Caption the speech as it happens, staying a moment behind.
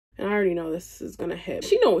And I already know this is gonna hit.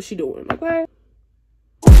 She know what she doing, okay?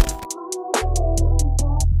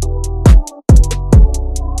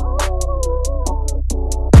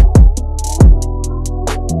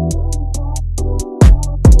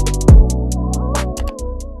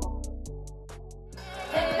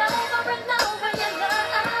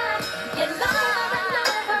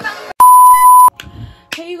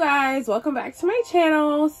 Hey you guys, welcome back to my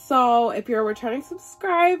channel. So if you're a returning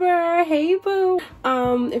subscriber, hey boo.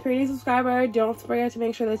 If you're a new subscriber, don't forget to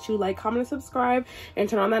make sure that you like, comment, and subscribe, and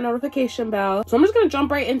turn on that notification bell. So I'm just gonna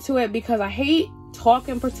jump right into it because I hate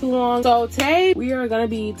talking for too long. So today we are gonna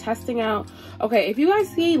be testing out, okay, if you guys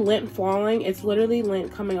see lint falling, it's literally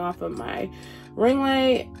lint coming off of my ring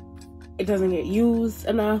light. It doesn't get used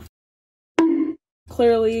enough,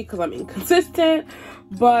 clearly, because I'm inconsistent.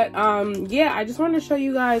 But yeah, I just wanted to show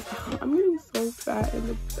you guys. I'm getting so fat in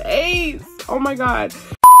the face, oh my god.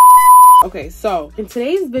 Okay, so in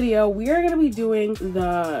today's video we are going to be doing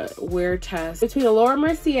the wear test between the Laura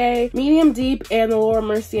Mercier medium deep and the Laura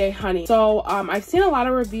Mercier honey. So I've seen a lot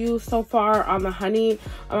of reviews so far on the honey.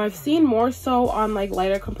 I've seen more so on like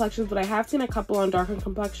lighter complexions, but I have seen a couple on darker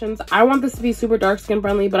complexions. I want this to be super dark skin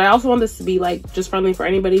friendly, but I also want this to be like just friendly for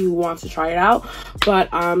anybody who wants to try it out.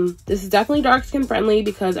 But this is definitely dark skin friendly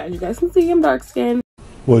because, as you guys can see, I'm dark skin.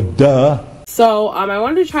 Well, duh. So I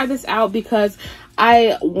wanted to try this out because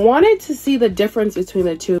I wanted to see the difference between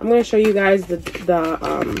the two. I'm going to show you guys I'm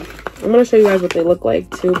going to show you guys what they look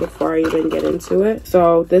like too before I even get into it.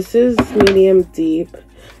 So this is medium deep,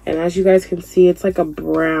 and as you guys can see, it's like a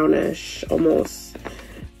brownish almost.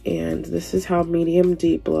 And this is how medium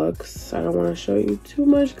deep looks. I don't want to show you too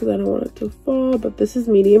much because I don't want it to fall, but this is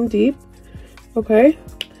medium deep. Okay,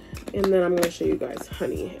 and then I'm going to show you guys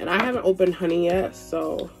honey, and I haven't opened honey yet,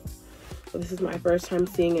 so this is my first time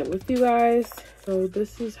seeing it with you guys. So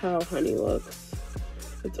this is how honey looks.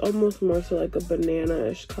 It's almost more so like a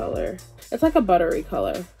banana-ish color. It's like a buttery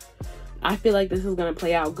color. I feel like this is gonna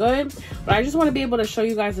play out good, but I just want to be able to show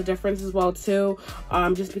you guys the difference as well too,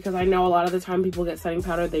 just because I know a lot of the time people get setting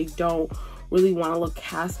powder, they don't really want to look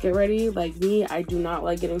casket ready. Like me, I do not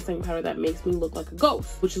like getting setting powder that makes me look like a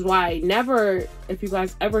ghost, which is why I never, if you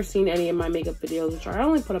guys ever seen any of my makeup videos, which I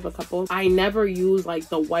only put up a couple, I never use like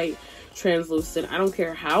the white translucent. I don't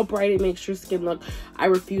care how bright it makes your skin look, I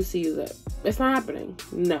refuse to use it. It's not happening.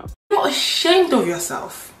 No. You're not ashamed of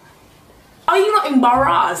yourself? Are you not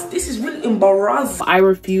embarrassed? This is really embarrassing. I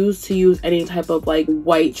refuse to use any type of like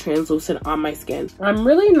white translucent on my skin. I'm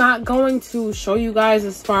really not going to show you guys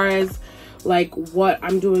as far as like what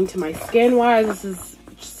I'm doing to my skin wise. This is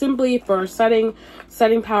simply for setting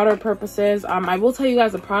powder purposes. I will tell you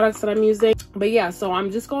guys the products that I'm using, but yeah, so I'm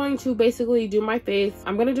just going to basically do my face.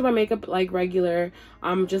 I'm gonna do my makeup like regular.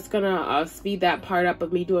 I'm just gonna speed that part up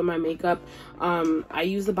of me doing my makeup. I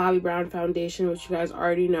use the Bobbi Brown foundation, which you guys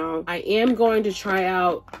already know. I am going to try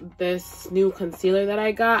out this new concealer that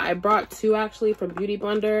I got. I brought two actually from Beauty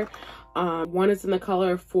Blender. One is in the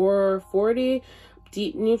color 440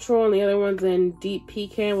 deep neutral, and the other one's in deep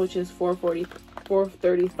pecan, which is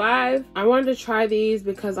 435. I wanted to try these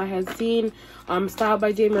because I had seen Styled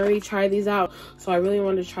by J. Marie try these out, so I really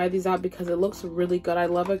wanted to try these out because it looks really good. I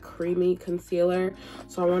love a creamy concealer,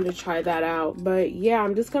 so I wanted to try that out. But yeah,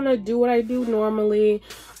 I'm just gonna do what I do normally.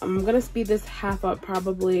 I'm gonna speed this half up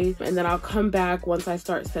probably, and then I'll come back once I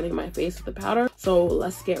start setting my face with the powder. So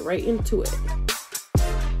let's get right into it.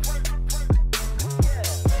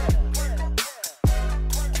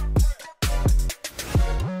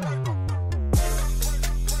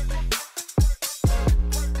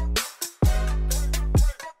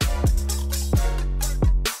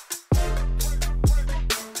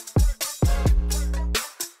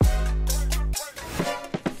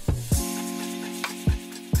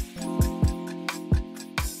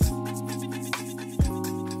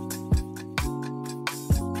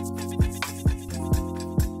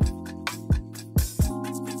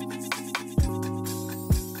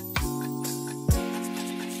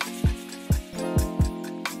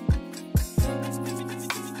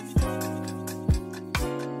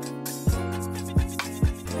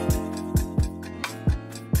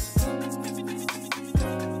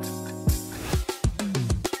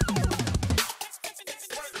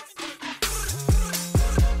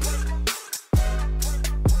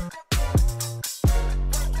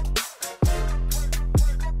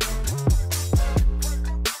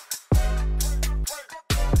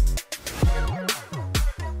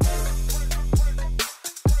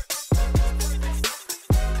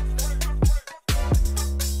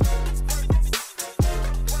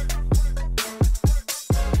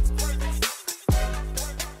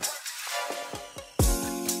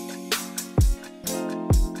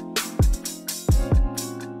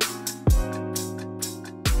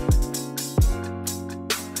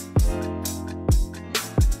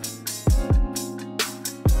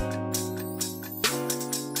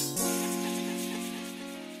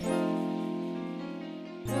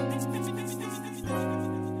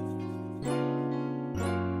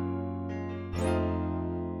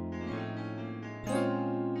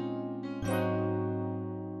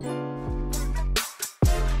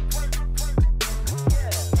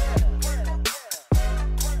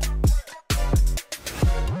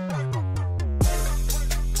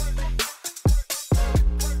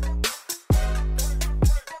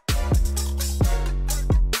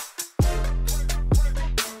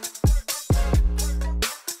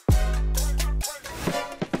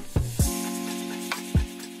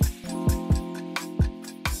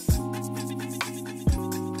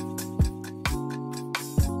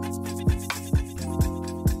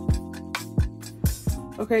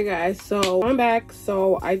 Okay guys, so I'm back.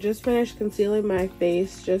 So I just finished concealing my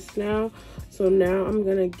face just now, so now I'm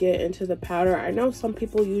gonna get into the powder. I know some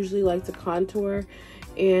people usually like to contour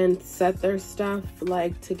and set their stuff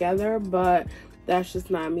like together, but that's just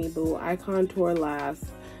not me, boo. I contour last.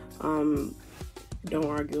 Don't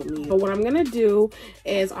argue with me. But what I'm gonna do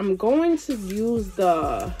is I'm going to use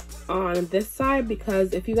the on this side,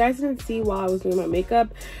 because if you guys didn't see while I was doing my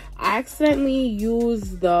makeup, I accidentally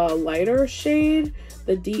used the lighter shade,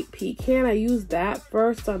 the deep pecan. I used that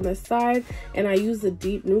first on this side, and I used the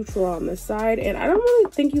deep neutral on this side, and I don't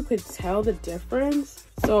really think you could tell the difference.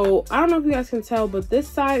 So I don't know if you guys can tell, but this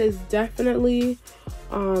side is definitely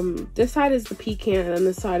this side is the pecan, and then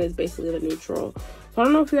this side is basically the neutral. So I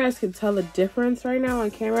don't know if you guys can tell the difference right now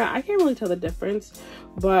on camera. I can't really tell the difference,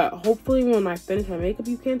 but hopefully when I finish my makeup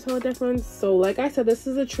you can tell the difference. So like I said, this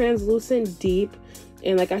is a translucent deep,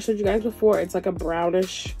 and like I showed you guys before, it's like a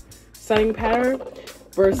brownish setting powder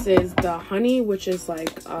versus the honey, which is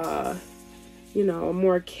like you know, a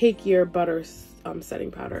more cakier butter setting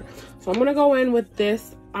powder. So I'm gonna go in with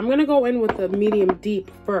this. I'm gonna go in with the medium deep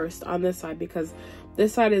first on this side, because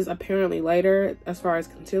this side is apparently lighter as far as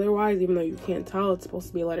concealer wise, even though you can't tell. It's supposed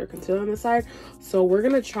to be a lighter concealer on this side. So we're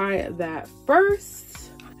gonna try that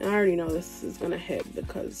first, and I already know this is gonna hit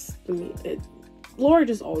because Laura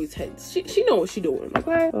just always hits. She know what she doing,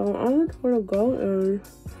 okay? So I'm just gonna go in,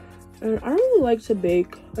 and I don't really like to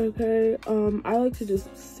bake, okay? I like to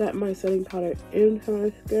just set my setting powder into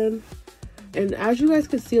my skin, and as you guys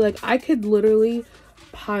can see, like I could literally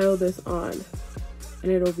pile this on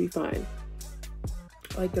and it'll be fine.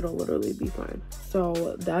 Like it'll literally be fine.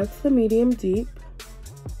 So that's the medium deep.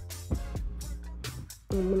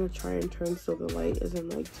 I'm gonna try and turn so the light isn't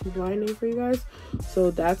like too blinding for you guys.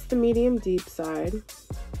 So that's the medium deep side,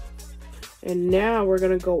 and now we're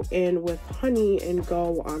gonna go in with honey and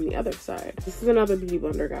go on the other side. This is another beauty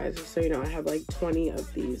blender, guys, just so you know. I have like 20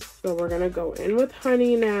 of these. So we're gonna go in with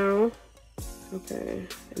honey now. Okay,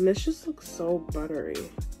 and this just looks so buttery.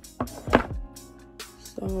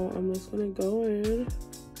 So I'm just gonna go in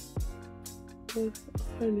with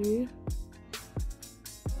honey.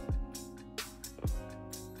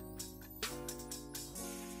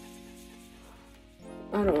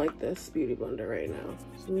 I don't like this beauty blender right now.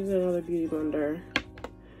 So I'm using another beauty blender,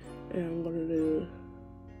 and I'm gonna do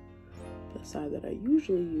the side that I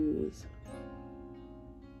usually use.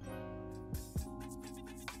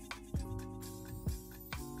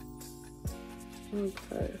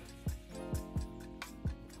 Okay.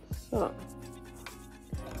 So,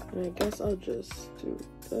 and I guess I'll just do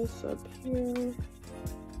this up here.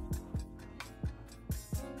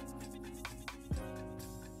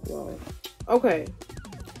 Wow. Okay.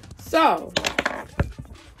 So,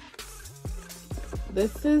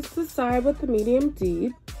 this is the side with the medium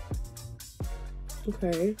deep.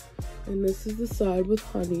 Okay. And this is the side with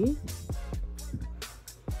honey.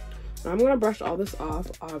 I'm gonna brush all this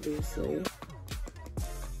off, obviously.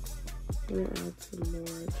 I'm gonna add some more,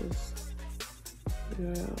 just,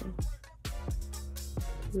 yeah,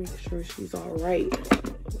 make sure she's all right,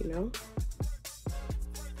 you know?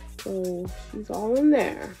 So she's all in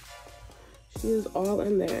there. She is all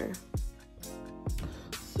in there.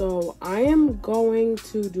 So I am going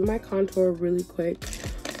to do my contour really quick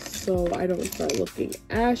so I don't start looking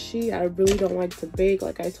ashy. I really don't like to bake,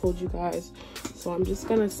 like I told you guys. So I'm just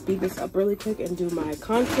gonna speed this up really quick and do my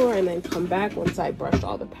contour, and then come back once I brush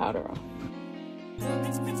all the powder off.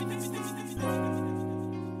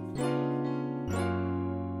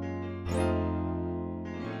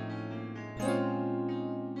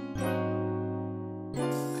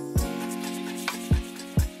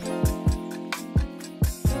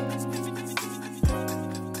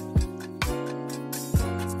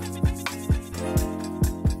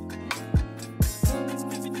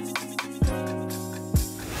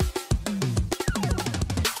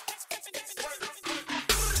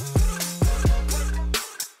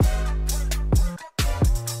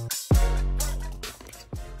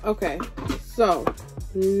 Okay, so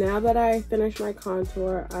now that I finished my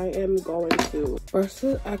contour, I am going to brush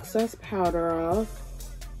the excess powder off.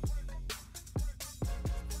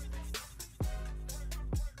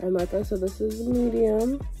 And like I said, this is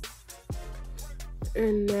medium.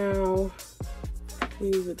 And now,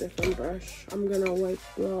 use a different brush. I'm gonna wipe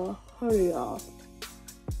the honey off.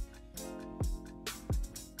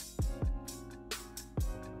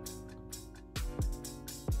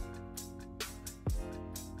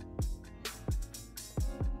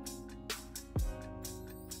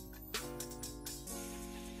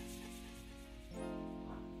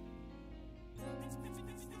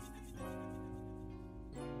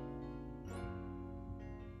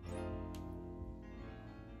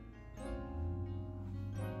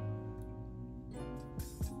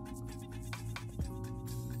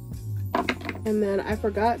 And then I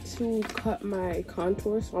forgot to cut my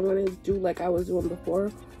contour, so I'm gonna do like I was doing before.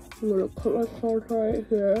 I'm gonna cut my contour right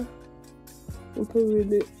here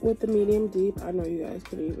with the medium deep. I know you guys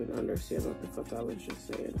couldn't even understand what the fuck I was just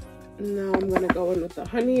saying. Now I'm gonna go in with the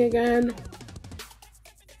honey again.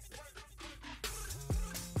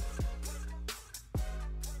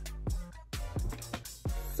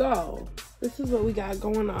 So this is what we got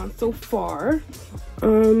going on so far.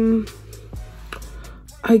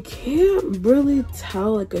 I can't really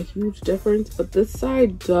tell like a huge difference, but this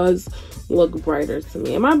side does look brighter to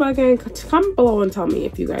me. Am I bugging? Comment below and tell me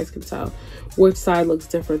if you guys can tell which side looks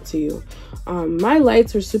different to you. My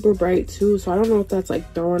lights are super bright too, so I don't know if that's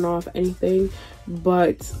like throwing off anything,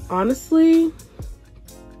 but honestly,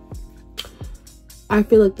 I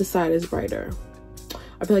feel like the side is brighter.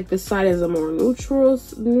 I feel like this side is a more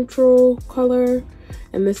neutral color,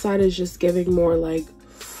 and this side is just giving more like,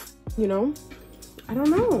 you know, I don't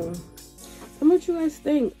know. How much you guys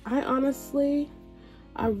think? I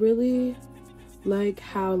really like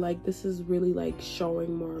how like this is really like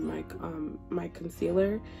showing more of my my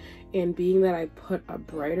concealer, and being that I put a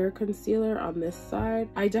brighter concealer on this side,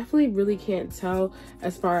 I definitely really can't tell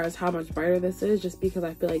as far as how much brighter this is, just because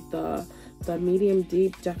I feel like the medium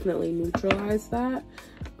deep definitely neutralized that.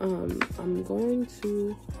 I'm going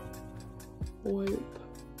to wipe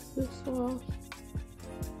this off.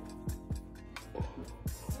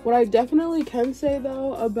 What I definitely can say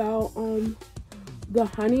though about the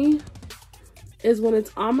honey is when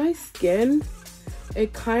it's on my skin,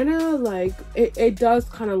 it kind of like it does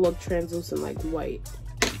kind of look translucent, like white,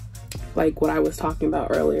 like what I was talking about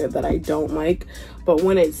earlier that I don't like. But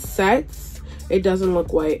when it sets, it doesn't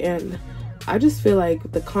look white, and I just feel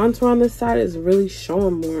like the contour on this side is really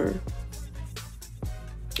showing more.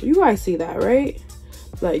 You guys see that, right?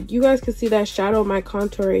 Like you guys can see that shadow of my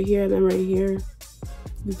contour right here and then right here.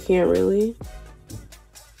 You can't really.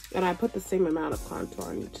 And I put the same amount of contour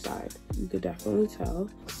on each side. You could definitely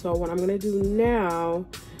tell. So what I'm gonna do now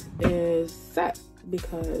is set,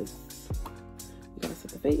 because you gotta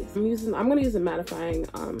set the face. I'm gonna use a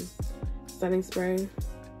mattifying setting spray.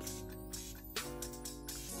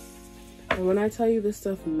 And when I tell you this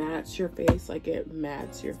stuff mats your face, like it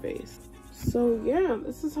mats your face. So yeah,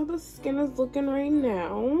 this is how the skin is looking right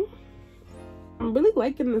now. I'm really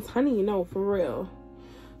liking this honey, you know, for real.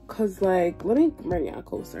 Cause like, let me bring y'all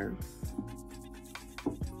closer.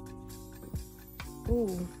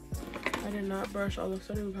 Ooh, I did not brush all the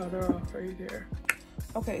setting powder off right here.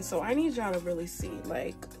 Okay, so I need y'all to really see,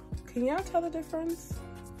 like, can y'all tell the difference?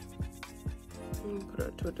 Let me put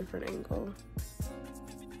it to a different angle.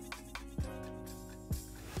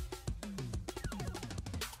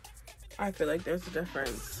 I feel like there's a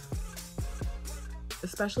difference,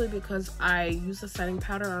 especially because I use the setting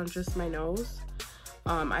powder on just my nose.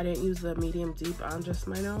 I didn't use the medium deep on just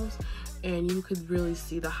my nose, and you could really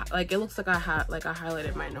see the like, it looks like I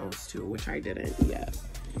highlighted my nose too, which I didn't yet.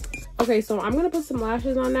 Okay, so I'm gonna put some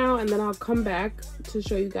lashes on now, and then I'll come back to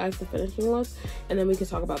show you guys the finishing look, and then we can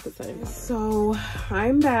talk about the setting powder. So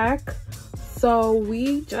I'm back. So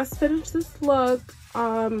we just finished this look.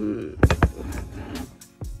 I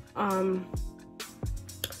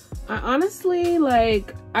honestly,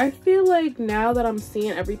 like, I feel like now that I'm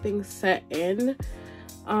seeing everything set in,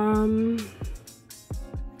 I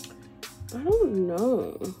don't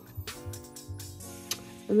know.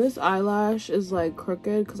 And this eyelash is like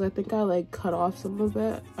crooked because I think I like cut off some of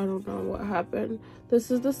it. I don't know what happened. This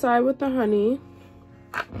is the side with the honey,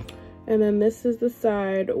 and then this is the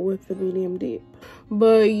side with the medium deep.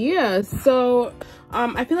 But yeah, so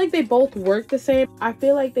I feel like they both work the same. I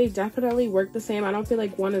feel like they definitely work the same. I don't feel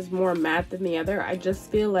like one is more matte than the other. I just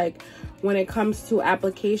feel like when it comes to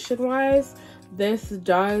application wise, this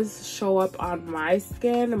does show up on my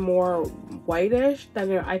skin more whitish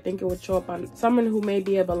than I think it would show up on someone who may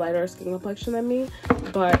be of a lighter skin complexion than me.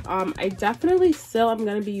 But I definitely still am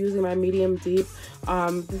going to be using my medium deep.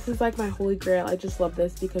 This is like my holy grail. I just love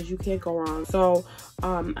this because you can't go wrong. So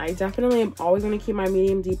I definitely am always going to keep my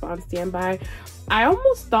medium deep on standby. I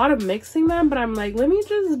almost thought of mixing them, but I'm like, let me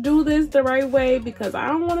just do this the right way because I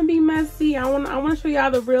don't want to be messy. I want to show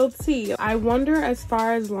y'all the real tea. I wonder, as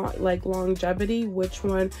far as like longevity, which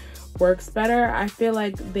one works better. I feel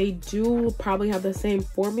like they do probably have the same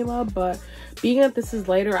formula, but being that this is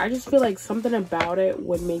lighter, I just feel like something about it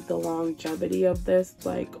would make the longevity of this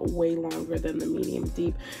like way longer than the medium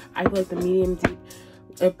deep. I feel like the medium deep,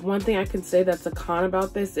 if one thing I can say that's a con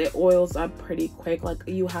about this, it oils up pretty quick. Like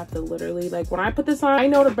you have to literally, like when I put this on, I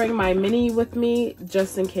know to bring my mini with me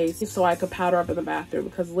just in case, so I could powder up in the bathroom,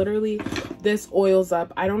 because literally this oils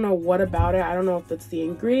up. I don't know what about it. I don't know if it's the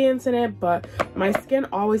ingredients in it, but my skin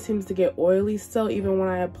always seems to get oily still even when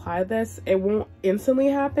I apply this. It won't instantly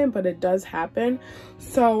happen, but it does happen.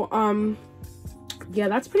 So yeah,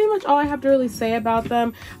 that's pretty much all I have to really say about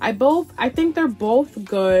them. I think they're both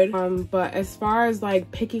good, but as far as like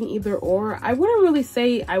picking either or, I wouldn't really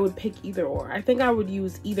say I would pick either or. I think I would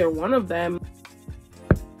use either one of them.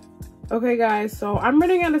 Okay guys, so I'm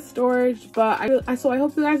running out of storage, but I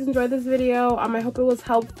hope you guys enjoyed this video. I hope it was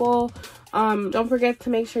helpful. Don't forget to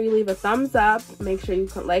make sure you leave a thumbs up, make sure you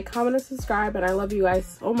like, comment, and subscribe, and I love you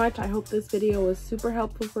guys so much. I hope this video was super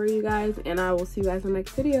helpful for you guys, and I will see you guys in the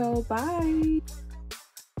next video. Bye.